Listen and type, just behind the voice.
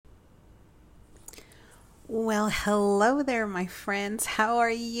Well, hello there, my friends. How are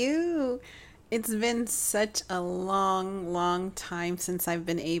you? It's been such a long time since I've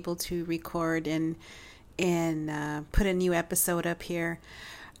been able to record and put a new episode up here.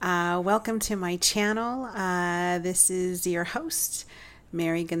 Welcome to my channel. This is your host,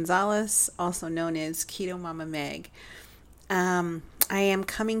 Mary Gonzalez, also known as Keto Mama Meg. I am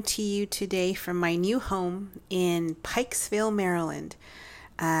coming to you today from my new home in Pikesville, Maryland.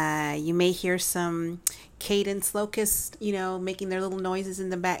 You may hear some cadence locusts, making their little noises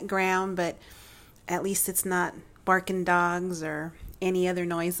in the background, but at least it's not barking dogs or any other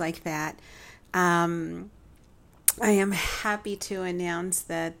noise like that. I am happy to announce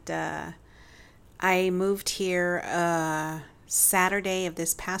that I moved here Saturday of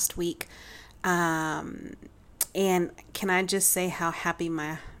this past week. And can I just say how happy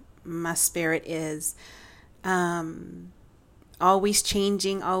my spirit is? Always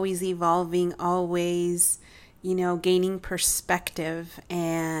changing, always evolving, always, gaining perspective.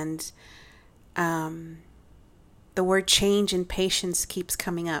 And the word change and patience keeps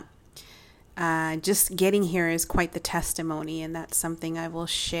coming up. Just getting here is quite the testimony, and that's something I will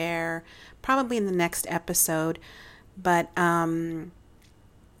share probably in the next episode. But I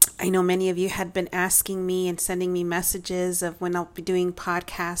know many of you had been asking me and sending me messages of when I'll be doing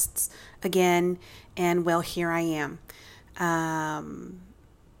podcasts again, and well, here I am. I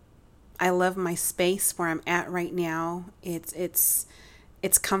love my space where I'm at right now. It's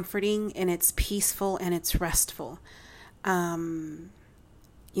comforting, and it's peaceful, and it's restful.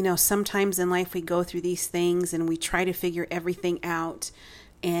 Sometimes in life we go through these things and we try to figure everything out,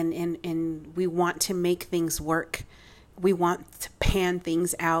 and we want to make things work. We want to pan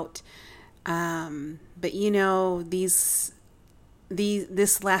things out. But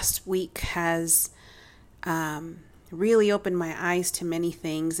this last week has really opened my eyes to many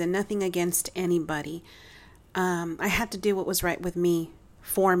things, and nothing against anybody. I had to do what was right with me,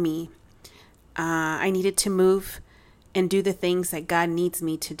 for me. I needed to move and do the things that God needs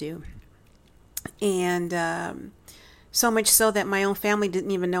me to do. And so much so that my own family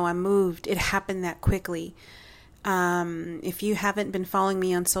didn't even know I moved. It happened that quickly. If you haven't been following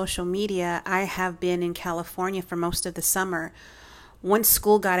me on social media, I have been in California for most of the summer. Once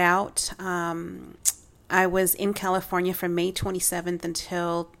school got out, I was in California from May 27th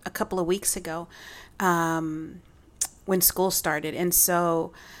until a couple of weeks ago, when school started. And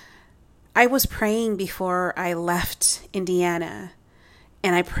so I was praying before I left Indiana,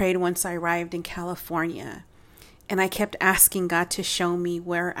 and I prayed once I arrived in California. And I kept asking God to show me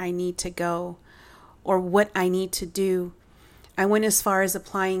where I need to go or what I need to do. I went as far as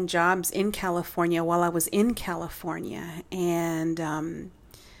applying jobs in California while I was in California, and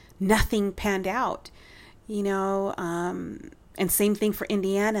nothing panned out. And same thing for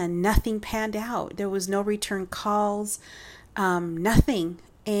Indiana. Nothing panned out. There was no return calls, nothing.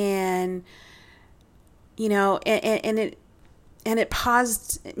 And it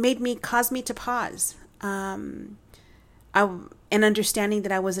paused. It caused me to pause. And understanding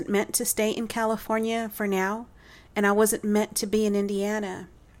that I wasn't meant to stay in California for now, and I wasn't meant to be in Indiana.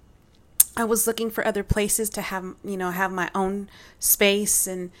 I was looking for other places to have my own space,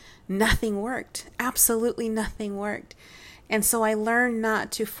 and nothing worked. Absolutely nothing worked. And so I learned not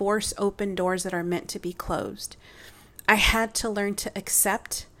to force open doors that are meant to be closed. I had to learn to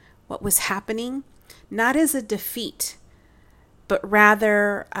accept what was happening, not as a defeat, but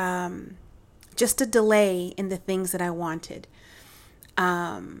rather just a delay in the things that I wanted.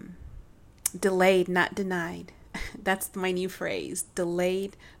 Delayed, not denied. That's my new phrase.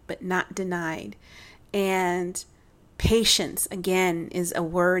 Delayed, but not denied. And patience, again, is a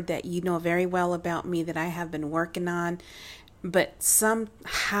word that you know very well about me that I have been working on. But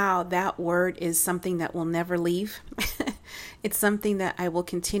somehow that word is something that will never leave. It's something that I will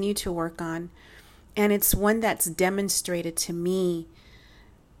continue to work on. And it's one that's demonstrated to me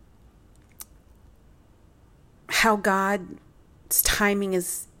how God's timing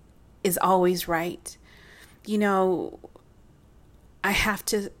is always right. I have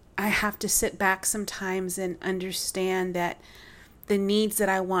to sit back sometimes and understand that the needs that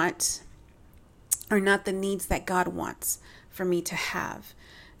I want are not the needs that God wants for me to have.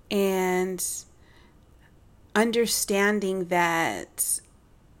 And understanding that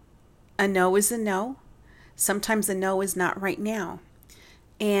a no is a no. Sometimes a no is not right now.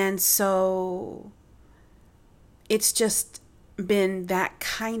 And so it's just been that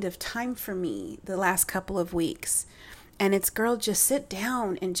kind of time for me the last couple of weeks. And it's, girl, just sit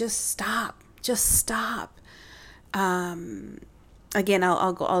down and just stop. Just stop. Again,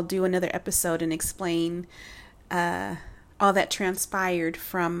 I'll do another episode and explain all that transpired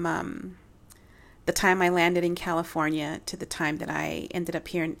from the time I landed in California to the time that I ended up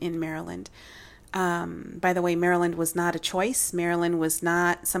here in Maryland. By the way, Maryland was not a choice. Maryland was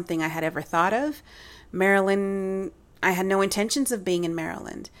not something I had ever thought of. Maryland, I had no intentions of being in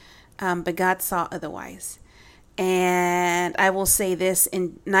Maryland, but God saw otherwise. And I will say this,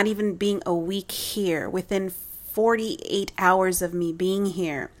 in not even being a week here, within 48 hours of me being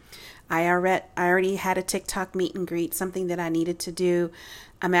here, I already had a TikTok meet and greet, something that I needed to do.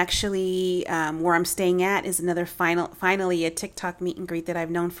 I'm actually, where I'm staying at is finally a TikTok meet and greet that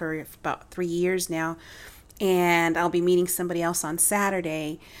I've known for about 3 years now. And I'll be meeting somebody else on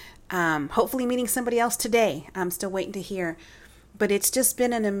Saturday. Hopefully meeting somebody else today. I'm still waiting to hear. But it's just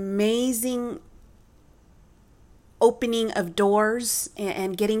been an amazing opening of doors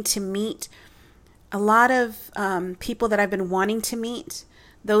and getting to meet a lot of people that I've been wanting to meet.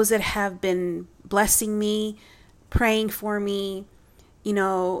 Those that have been blessing me, praying for me,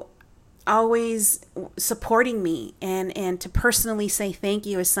 always supporting me. And to personally say thank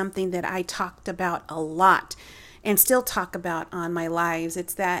you is something that I talked about a lot and still talk about on my lives.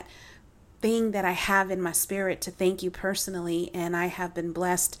 It's that thing that I have in my spirit to thank you personally. And I have been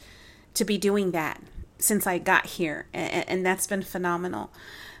blessed to be doing that since I got here. And that's been phenomenal.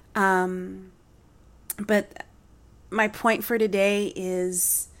 But my point for today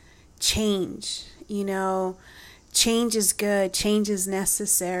is change. Change is good. Change is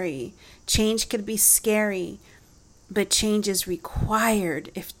necessary. Change could be scary, but change is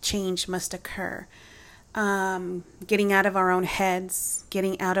required if change must occur. Getting out of our own heads,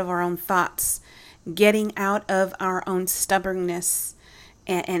 getting out of our own thoughts, getting out of our own stubbornness.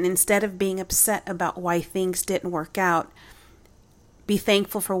 And instead of being upset about why things didn't work out, be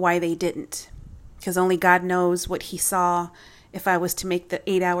thankful for why they didn't. Because only God knows what he saw if I was to make the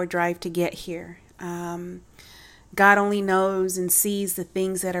 8-hour drive to get here. God only knows and sees the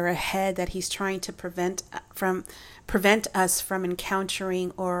things that are ahead that he's trying to prevent us from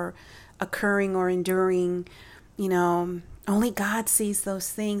encountering or occurring or enduring. Only God sees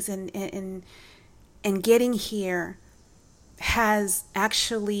those things, and getting here has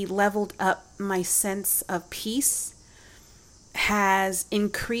actually leveled up my sense of peace, has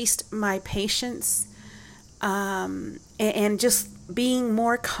increased my patience, and just being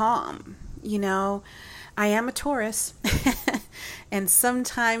more calm. I am a Taurus, and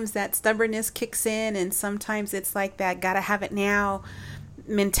sometimes that stubbornness kicks in, and sometimes it's like that gotta have it now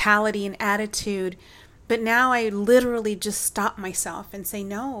mentality and attitude. But now I literally just stop myself and say,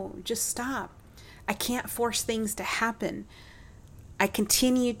 no, just stop. I can't force things to happen. I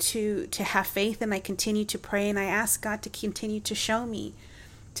continue to have faith, and I continue to pray, and I ask God to continue to show me,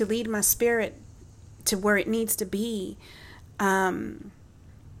 to lead my spirit to where it needs to be.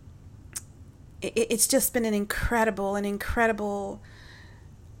 It's just been an incredible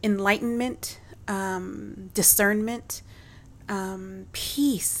enlightenment, discernment,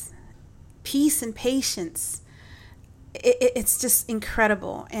 peace and patience. It's just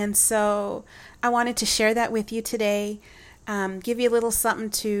incredible. And so I wanted to share that with you today. Give you a little something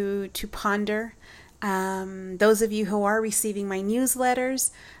to ponder. Those of you who are receiving my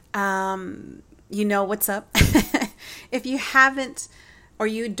newsletters, you know what's up. If you haven't or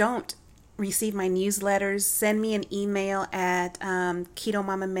you don't receive my newsletters, send me an email at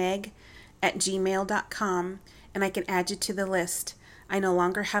ketomamameg@gmail.com, and I can add you to the list. I no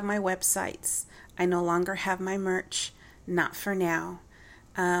longer have my websites. I no longer have my merch. Not for now.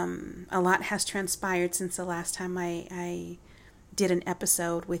 A lot has transpired since the last time I did an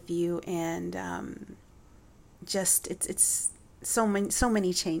episode with you, and just it's so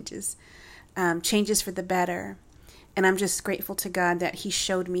many changes, changes for the better. And I'm just grateful to God that he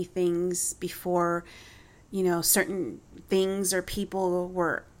showed me things before, certain things or people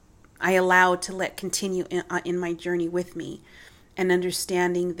were I allowed to let continue in my journey with me, and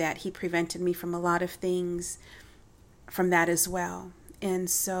understanding that he prevented me from a lot of things from that as well. And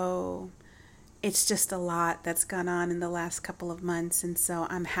so it's just a lot that's gone on in the last couple of months. And so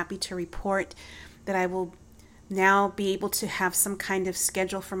I'm happy to report that I will now be able to have some kind of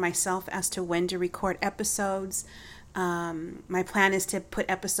schedule for myself as to when to record episodes. My plan is to put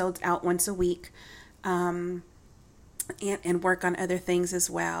episodes out once a week, and work on other things as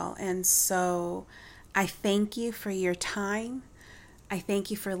well. And so I thank you for your time. I thank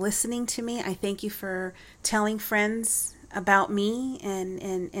you for listening to me. I thank you for telling friends about me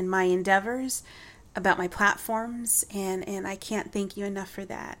and my endeavors, about my platforms, and I can't thank you enough for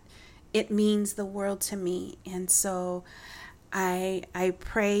that. It means the world to me. And so I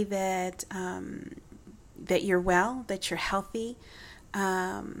pray that that you're well, that you're healthy,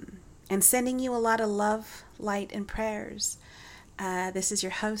 and sending you a lot of love, light, and prayers. This is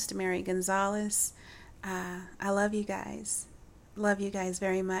your host, Mary Gonzalez. I love you guys. Love you guys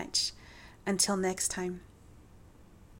very much. Until next time.